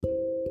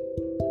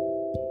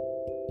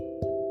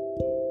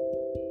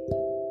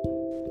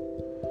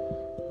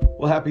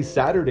Well, happy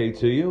Saturday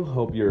to you.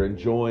 Hope you're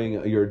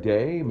enjoying your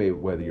day, maybe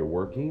whether you're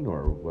working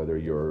or whether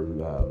you're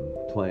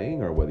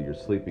playing or whether you're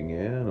sleeping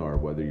in or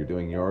whether you're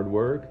doing yard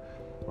work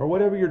or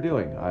whatever you're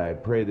doing. I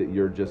pray that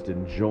you're just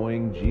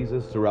enjoying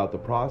Jesus throughout the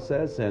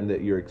process and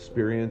that you're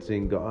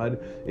experiencing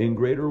God in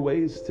greater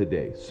ways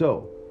today.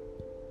 So,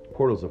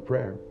 Portals of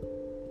Prayer,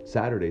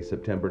 Saturday,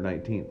 September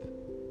 19th.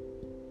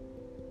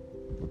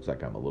 Looks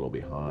like I'm a little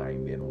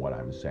behind in what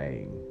I'm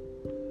saying.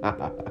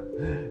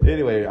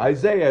 Anyway,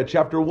 Isaiah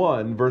chapter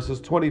 1,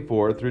 verses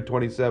 24 through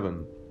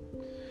 27.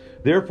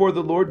 Therefore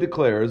the Lord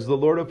declares, the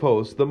Lord of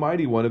hosts, the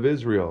mighty one of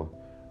Israel,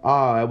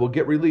 I will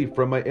get relief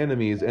from my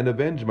enemies and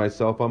avenge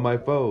myself on my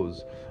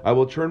foes. I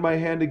will turn my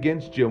hand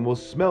against you and will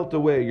smelt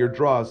away your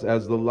dross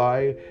as the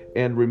lye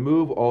and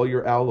remove all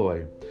your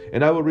alloy.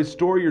 And I will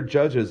restore your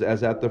judges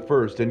as at the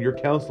first and your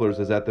counselors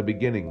as at the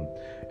beginning.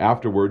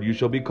 Afterward you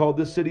shall be called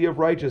the city of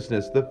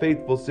righteousness, the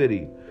faithful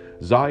city.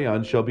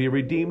 Zion shall be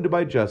redeemed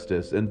by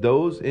justice, and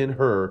those in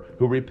her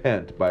who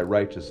repent by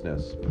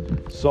righteousness.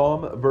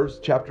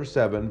 Chapter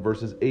 7,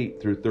 verses 8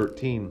 through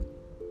 13.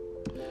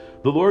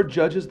 The Lord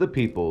judges the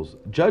peoples.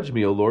 Judge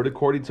me, O Lord,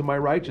 according to my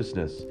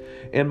righteousness,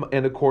 and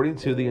according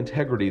to the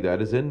integrity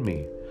that is in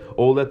me.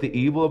 O let the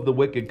evil of the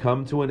wicked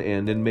come to an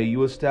end, and may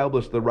you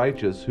establish the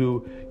righteous,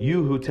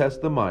 you who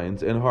test the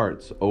minds and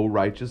hearts, O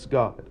righteous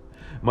God.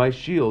 My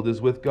shield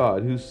is with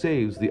God, who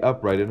saves the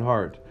upright in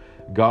heart.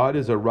 God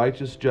is a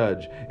righteous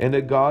judge, and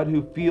a God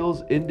who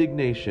feels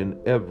indignation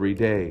every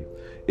day.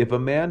 If a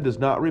man does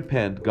not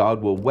repent,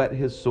 God will whet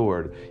his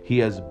sword. He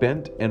has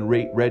bent and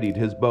readied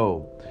his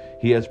bow.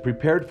 He has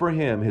prepared for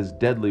him his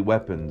deadly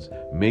weapons,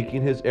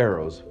 making his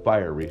arrows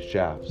fiery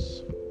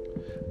shafts.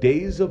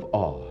 Days of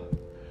Awe.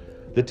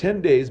 The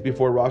 10 days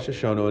before Rosh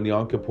Hashanah and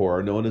Yom Kippur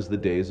are known as the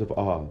Days of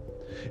Awe.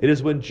 It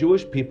is when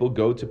Jewish people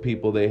go to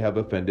people they have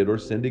offended or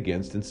sinned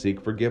against and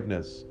seek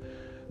forgiveness.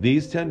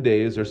 These 10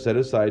 days are set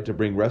aside to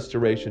bring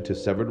restoration to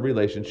severed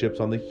relationships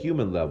on the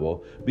human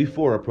level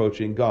before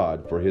approaching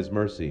God for His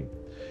mercy.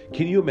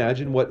 Can you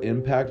imagine what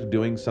impact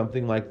doing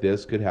something like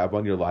this could have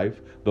on your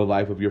life, the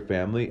life of your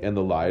family, and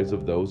the lives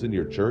of those in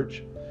your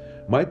church?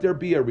 Might there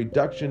be a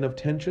reduction of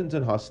tensions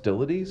and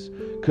hostilities?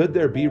 Could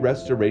there be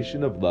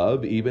restoration of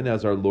love, even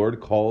as our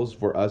Lord calls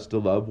for us to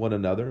love one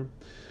another?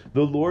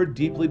 The Lord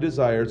deeply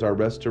desires our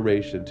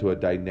restoration to a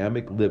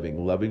dynamic,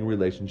 living, loving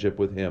relationship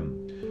with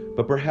Him.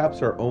 But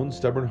perhaps our own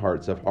stubborn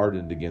hearts have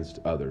hardened against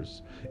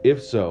others.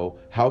 If so,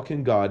 how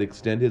can God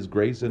extend His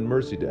grace and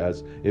mercy to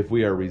us if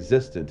we are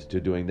resistant to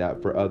doing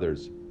that for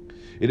others?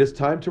 It is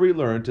time to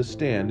relearn to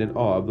stand in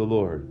awe of the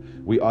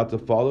Lord. We ought to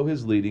follow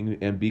His leading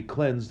and be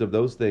cleansed of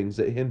those things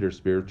that hinder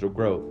spiritual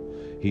growth.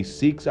 He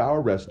seeks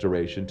our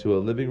restoration to a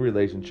living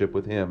relationship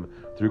with Him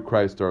through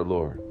Christ our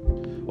Lord.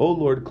 O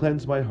Lord,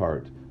 cleanse my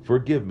heart.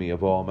 Forgive me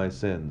of all my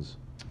sins.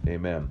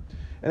 Amen.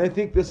 And I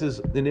think this is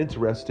an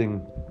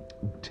interesting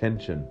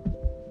tension.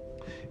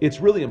 It's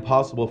really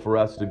impossible for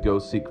us to go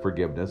seek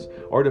forgiveness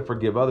or to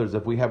forgive others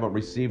if we haven't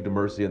received the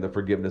mercy and the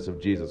forgiveness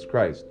of Jesus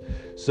Christ.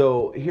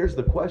 So here's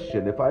the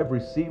question. If I've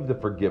received the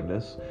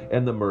forgiveness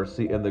and the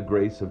mercy and the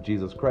grace of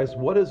Jesus Christ,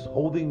 what is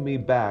holding me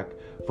back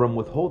from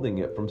withholding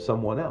it from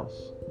someone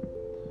else?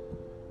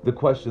 The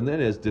question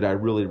then is, did I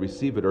really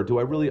receive it, or do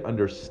I really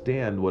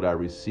understand what I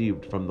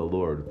received from the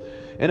Lord?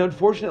 And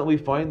unfortunately,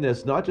 we find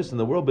this not just in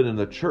the world, but in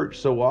the church.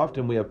 So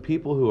often we have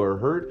people who are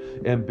hurt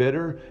and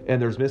bitter,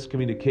 and there's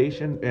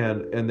miscommunication,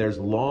 and there's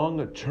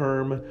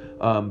long-term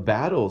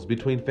battles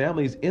between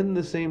families in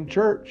the same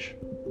church.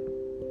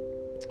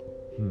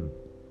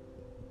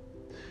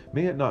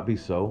 May it not be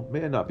so.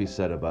 May it not be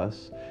said of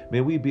us.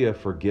 May we be a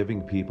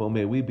forgiving people.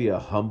 May we be a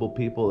humble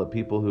people, a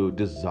people who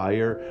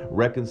desire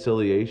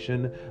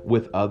reconciliation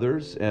with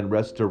others and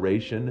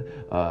restoration,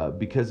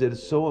 because it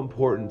is so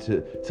important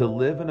to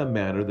live in a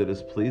manner that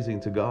is pleasing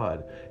to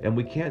God. And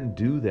we can't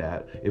do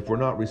that if we're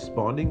not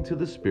responding to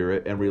the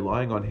Spirit and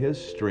relying on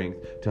His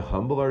strength to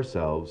humble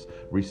ourselves,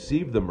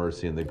 receive the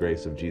mercy and the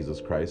grace of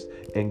Jesus Christ,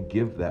 and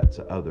give that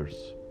to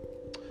others.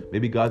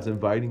 Maybe God's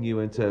inviting you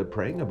into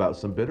praying about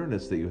some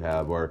bitterness that you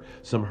have, or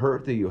some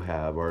hurt that you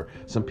have, or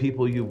some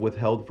people you've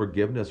withheld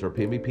forgiveness, or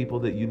maybe people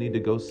that you need to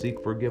go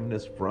seek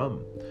forgiveness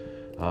from.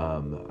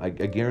 I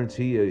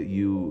guarantee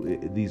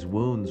you these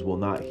wounds will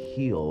not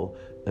heal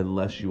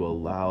unless you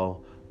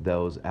allow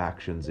those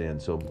actions in.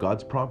 So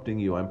God's prompting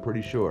you, I'm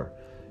pretty sure,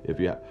 if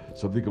you have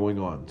something going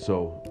on.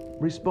 So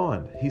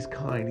respond. He's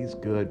kind. He's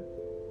good.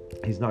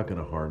 He's not going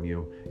to harm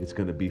you. It's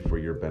going to be for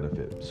your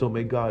benefit. So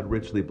may God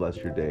richly bless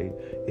your day.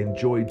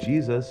 Enjoy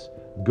Jesus.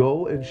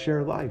 Go and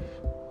share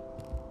life.